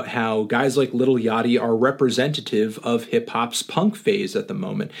talking about how guys like Lil Yachty are representative of hip-hop's punk phase at the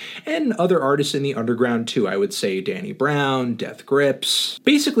moment, and other artists in the underground too. I would say Danny Brown, Death Grips,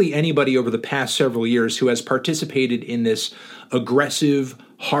 basically anybody over the past several years who has participated in this aggressive,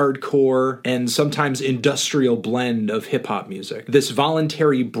 hardcore, and sometimes industrial blend of hip-hop music. This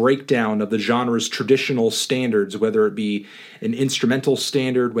voluntary breakdown of the genre's traditional standards, whether it be an instrumental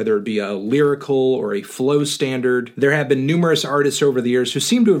standard, whether it be a lyrical or a flow standard. There have been numerous artists over the years who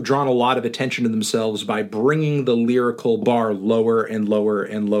seem to have drawn a lot of attention to themselves by bringing the lyrical bar lower and lower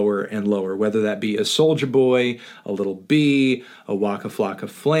and lower and lower, whether that be a Soulja Boy, a Lil B, a Waka Flocka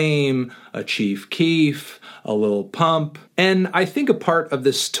Flame, a Chief Keef, a Lil Pump. And And I think a part of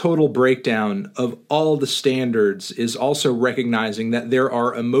this total breakdown of all the standards is also recognizing that there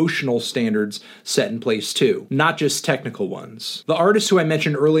are emotional standards set in place too, not just technical ones. The artists who I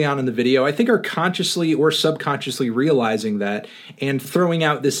mentioned early on in the video, I think are consciously or subconsciously realizing that and throwing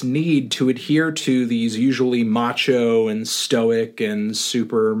out this need to adhere to these usually macho and stoic and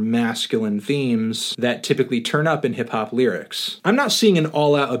super masculine themes that typically turn up in hip-hop lyrics. I'm not seeing an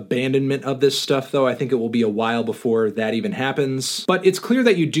all-out abandonment of this stuff, though. I think it will be a while before that even happens. But it's clear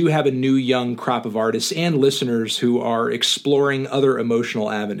that you do have a new young crop of artists and listeners who are exploring other emotional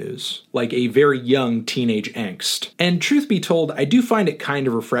avenues, like a very young teenage angst. And truth be told, I do find it kind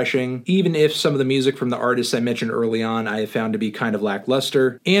of refreshing, even if some of the music from the artists I mentioned early on I have found to be kind of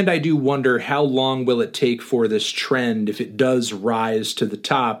lackluster. And I do wonder how long will it take for this trend, if it does rise to the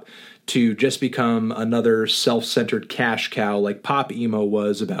top, to just become another self-centered cash cow like pop emo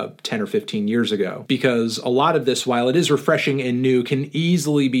was about 10 or 15 years ago. Because a lot of this, while it is refreshing and new, can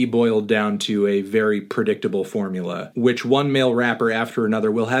easily be boiled down to a very predictable formula, which one male rapper after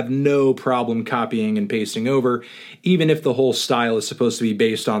another will have no problem copying and pasting over, even if the whole style is supposed to be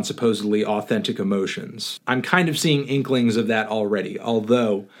based on supposedly authentic emotions. I'm kind of seeing inklings of that already,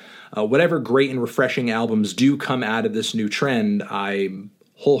 although whatever great and refreshing albums do come out of this new trend, I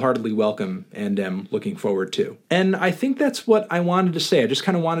wholeheartedly welcome and am looking forward to. And I think that's what I wanted to say. I just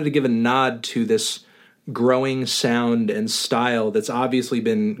kind of wanted to give a nod to this growing sound and style that's obviously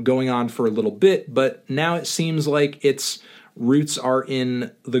been going on for a little bit, but now it seems like its roots are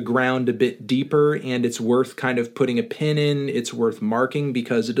in the ground a bit deeper, and it's worth kind of putting a pin in, it's worth marking,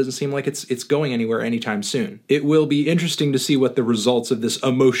 because it doesn't seem like it's going anywhere anytime soon. It will be interesting to see what the results of this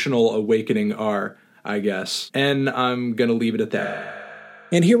emotional awakening are, I guess. And I'm gonna leave it at that.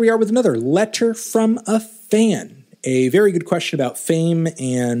 And here we are with another letter from a fan. A very good question about fame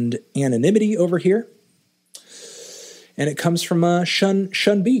and anonymity over here. And it comes from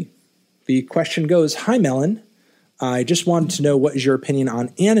Shun B. The question goes, "Hi, Melon. I just wanted to know, what is your opinion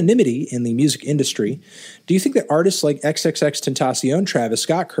on anonymity in the music industry? Do you think that artists like XXXTentacion, Travis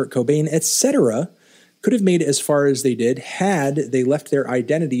Scott, Kurt Cobain, etc. could have made it as far as they did had they left their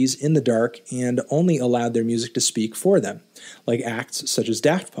identities in the dark and only allowed their music to speak for them, like acts such as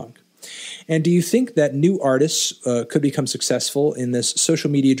Daft Punk? And do you think that new artists could become successful in this social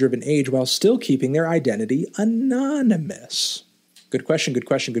media-driven age while still keeping their identity anonymous?" Good question, good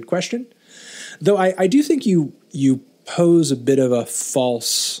question, good question. Though I do think you pose a bit of a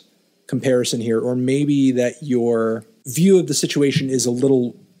false comparison here, or maybe that your view of the situation is a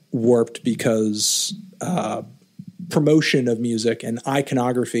little warped because promotion of music and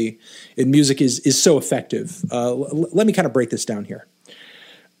iconography in music is so effective. Let me kind of break this down here.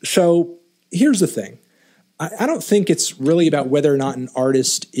 So here's the thing. I don't think it's really about whether or not an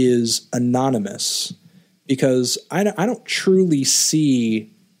artist is anonymous, because I don't truly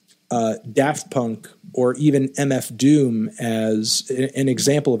see Daft Punk or even MF Doom as an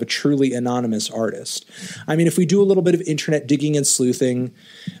example of a truly anonymous artist. I mean, if we do a little bit of internet digging and sleuthing,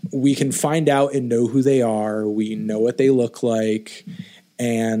 we can find out and know who they are. We know what they look like,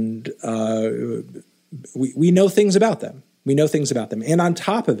 and we know things about them. We know things about them. And on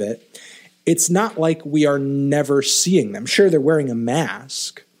top of it, it's not like we are never seeing them. Sure, they're wearing a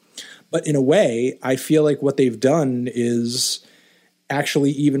mask, but in a way, I feel like what they've done is actually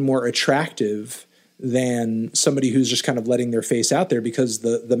even more attractive than somebody who's just kind of letting their face out there, because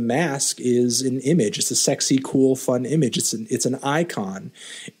the mask is an image. It's a sexy, cool, fun image. It's an icon.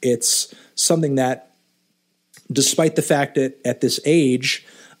 It's something that, despite the fact that at this age,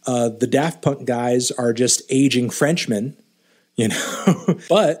 the Daft Punk guys are just aging Frenchmen, you know,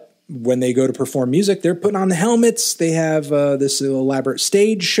 but when they go to perform music, they're putting on the helmets. They have this elaborate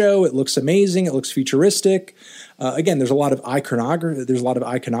stage show. It looks amazing. It looks futuristic. Again, there's a lot of iconography. There's a lot of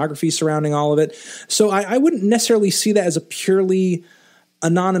iconography surrounding all of it. So I wouldn't necessarily see that as a purely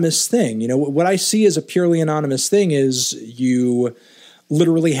anonymous thing. You know, what I see as a purely anonymous thing is you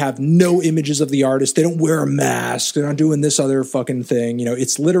literally have no images of the artist. They don't wear a mask. They're not doing this other fucking thing. You know,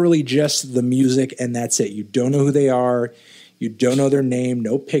 it's literally just the music, and that's it. You don't know who they are. You don't know their name,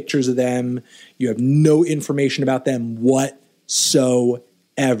 no pictures of them. You have no information about them whatsoever.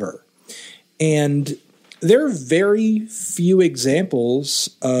 And there are very few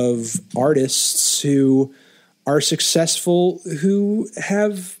examples of artists who are successful who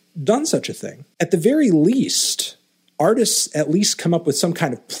have done such a thing. At the very least, artists at least come up with some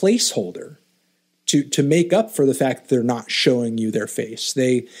kind of placeholder to make up for the fact that they're not showing you their face.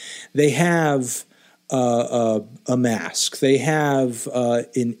 They have a mask. They have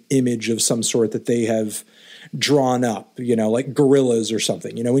an image of some sort that they have drawn up, like Gorillaz or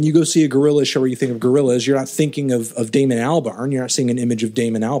something. When you go see a Gorillaz show or you think of Gorillaz, you're not thinking of Damon Albarn. You're not seeing an image of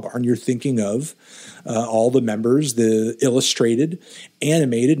Damon Albarn. You're thinking of all the members, the illustrated,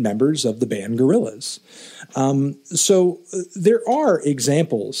 animated members of the band Gorillaz. So there are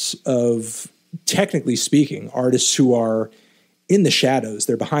examples of, technically speaking, artists who are in the shadows.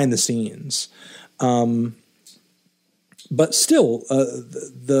 They're behind the scenes. But still,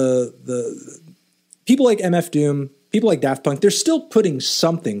 the people like MF Doom, people like Daft Punk, they're still putting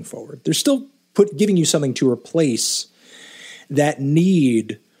something forward. They're still giving you something to replace that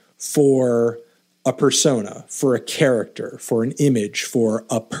need for a persona, for a character, for an image, for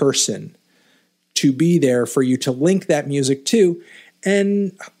a person to be there for you to link that music to.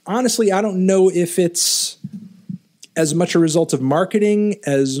 And honestly, I don't know if it's as much a result of marketing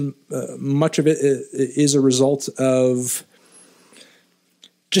as much of it is a result of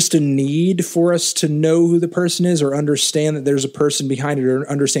just a need for us to know who the person is or understand that there's a person behind it or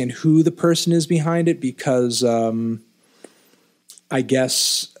understand who the person is behind it, because I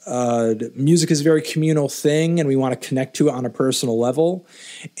guess music is a very communal thing and we want to connect to it on a personal level,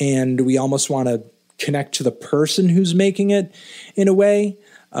 and we almost want to connect to the person who's making it in a way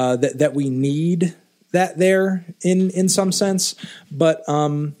that we need that there in some sense. But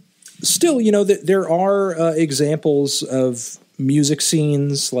still, there are examples of music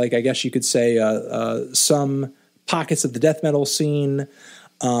scenes, like I guess you could say some pockets of the death metal scene,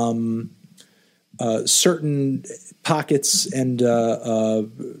 certain pockets and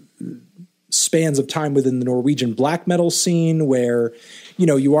spans of time within the Norwegian black metal scene where,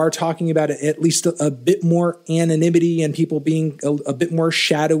 you are talking about at least a bit more anonymity and people being a bit more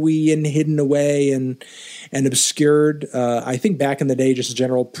shadowy and hidden away and obscured. I think back in the day, just in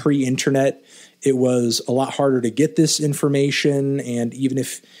general, pre-internet, it was a lot harder to get this information. And even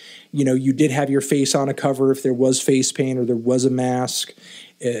if, you did have your face on a cover, if there was face paint or there was a mask,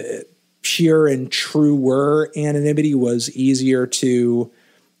 pure and truer anonymity was easier to,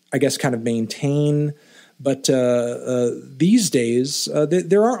 I guess, kind of maintain. But these days,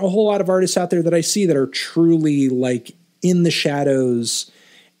 there aren't a whole lot of artists out there that I see that are truly like in the shadows,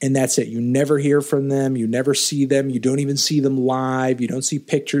 and that's it. You never hear from them. You never see them. You don't even see them live. You don't see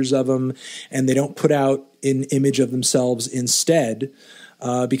pictures of them, and they don't put out an image of themselves instead.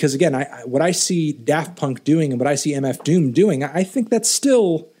 Because again, what I see Daft Punk doing and what I see MF Doom doing, I think that's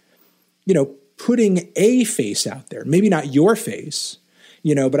still, putting a face out there. Maybe not your face,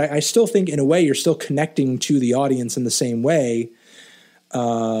 but I still think in a way you're still connecting to the audience in the same way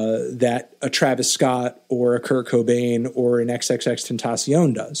that a Travis Scott or a Kurt Cobain or an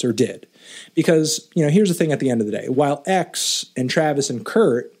XXXTentacion does or did. Because, here's the thing at the end of the day. While X and Travis and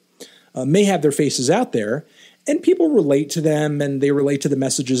Kurt may have their faces out there, and people relate to them and they relate to the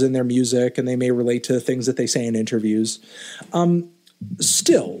messages in their music and they may relate to things that they say in interviews,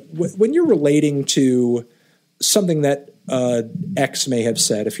 still, when you're relating to something that X may have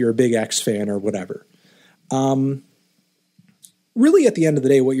said, if you're a big X fan or whatever, really at the end of the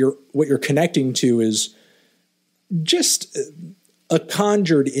day, what you're connecting to is just a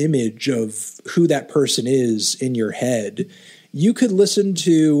conjured image of who that person is in your head. You could listen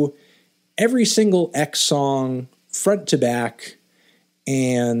to every single X song front to back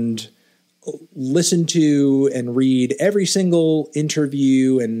and listen to and read every single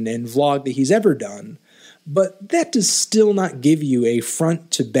interview and vlog that he's ever done. But that does still not give you a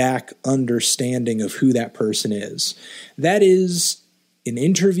front-to-back understanding of who that person is. That is an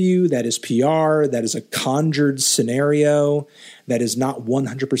interview, that is PR, that is a conjured scenario, that is not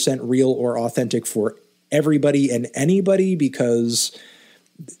 100% real or authentic for everybody and anybody because,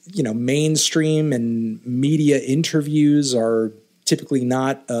 mainstream and media interviews are typically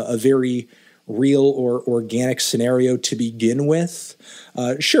not a very real or organic scenario to begin with.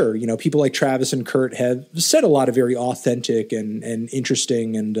 Sure, people like Travis and Kurt have said a lot of very authentic and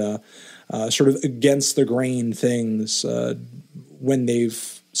interesting and sort of against the grain things when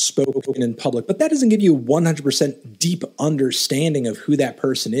they've spoken in public. But that doesn't give you 100% deep understanding of who that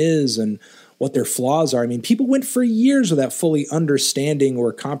person is and what their flaws are. I mean, people went for years without fully understanding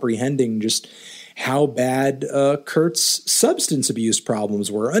or comprehending just how bad Kurt's substance abuse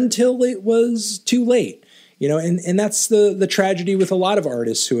problems were until it was too late. And that's the tragedy with a lot of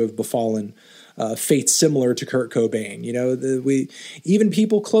artists who have befallen fates similar to Kurt Cobain. Even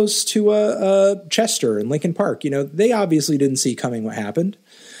people close to Chester and Linkin Park, they obviously didn't see coming what happened.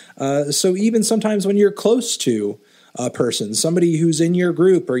 So even sometimes when you're close to a person, somebody who's in your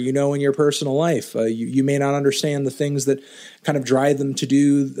group or in your personal life, you may not understand the things that kind of drive them to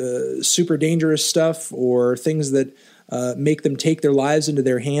do the super dangerous stuff or things that make them take their lives into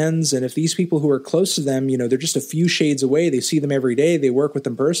their hands. And if these people who are close to them, they're just a few shades away, they see them every day, they work with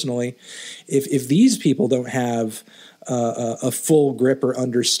them personally. If these people don't have a full grip or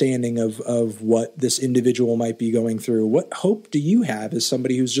understanding of what this individual might be going through, what hope do you have as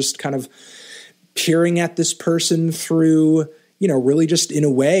somebody who's just kind of peering at this person through, really just in a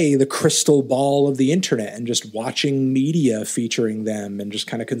way, the crystal ball of the internet and just watching media featuring them and just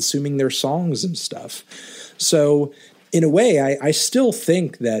kind of consuming their songs and stuff? So in a way, I still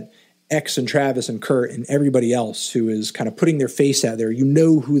think that X and Travis and Kurt and everybody else who is kind of putting their face out there,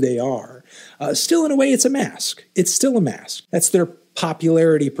 who they are. Still, in a way, it's a mask. It's still a mask. That's their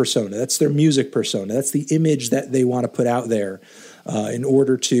popularity persona. That's their music persona. That's the image that they want to put out there in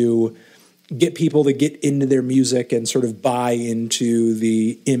order to get people to get into their music and sort of buy into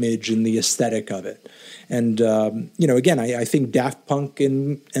the image and the aesthetic of it. And, again, I think Daft Punk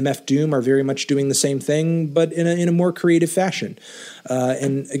and MF Doom are very much doing the same thing, but in a more creative fashion.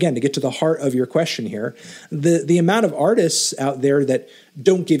 And again, to get to the heart of your question here, the amount of artists out there that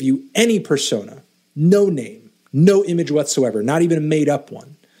don't give you any persona, no name, no image whatsoever, not even a made-up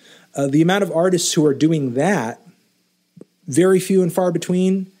one. The amount of artists who are doing that, very few and far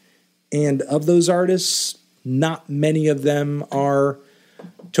between. And of those artists, not many of them are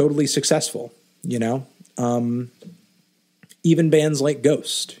totally successful, even bands like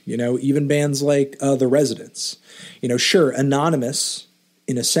Ghost, even bands like The Residents, sure, anonymous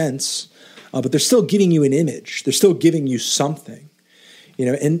in a sense, but they're still giving you an image. They're still giving you something,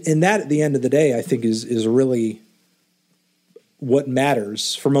 and that at the end of the day, I think is really what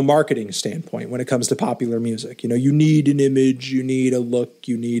matters from a marketing standpoint when it comes to popular music. You need an image, you need a look,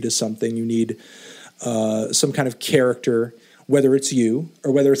 you need a something, you need some kind of character, whether it's you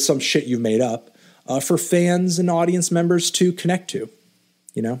or whether it's some shit you've made up, for fans and audience members to connect to,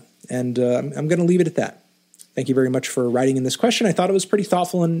 and I'm going to leave it at that. Thank you very much for writing in this question. I thought it was pretty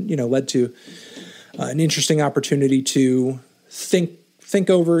thoughtful and, led to an interesting opportunity to think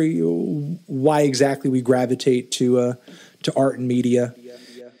over why exactly we gravitate to art and media.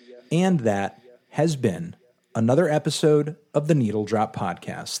 And that has been another episode of the Needle Drop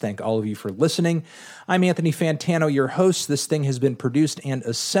Podcast. Thank all of you for listening. I'm Anthony Fantano, your host. This thing has been produced and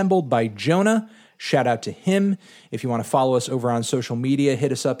assembled by Jonah. Shout out to him. If you want to follow us over on social media,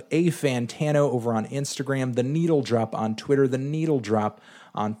 hit us up, Fantano over on Instagram, The Needle Drop on Twitter, The Needle Drop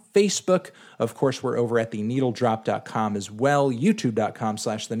on Facebook. Of course, we're over at theneedledrop.com as well,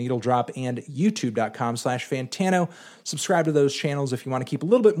 youtube.com/theneedledrop and youtube.com/Fantano. Subscribe to those channels if you want to keep a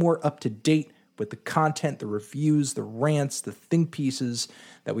little bit more up to date with the content, the reviews, the rants, the think pieces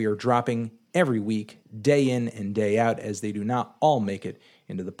that we are dropping every week, day in and day out, as they do not all make it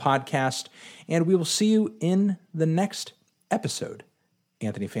into the podcast. And we will see you in the next episode.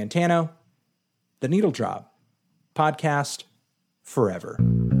 Anthony Fantano, The Needle Drop Podcast, forever.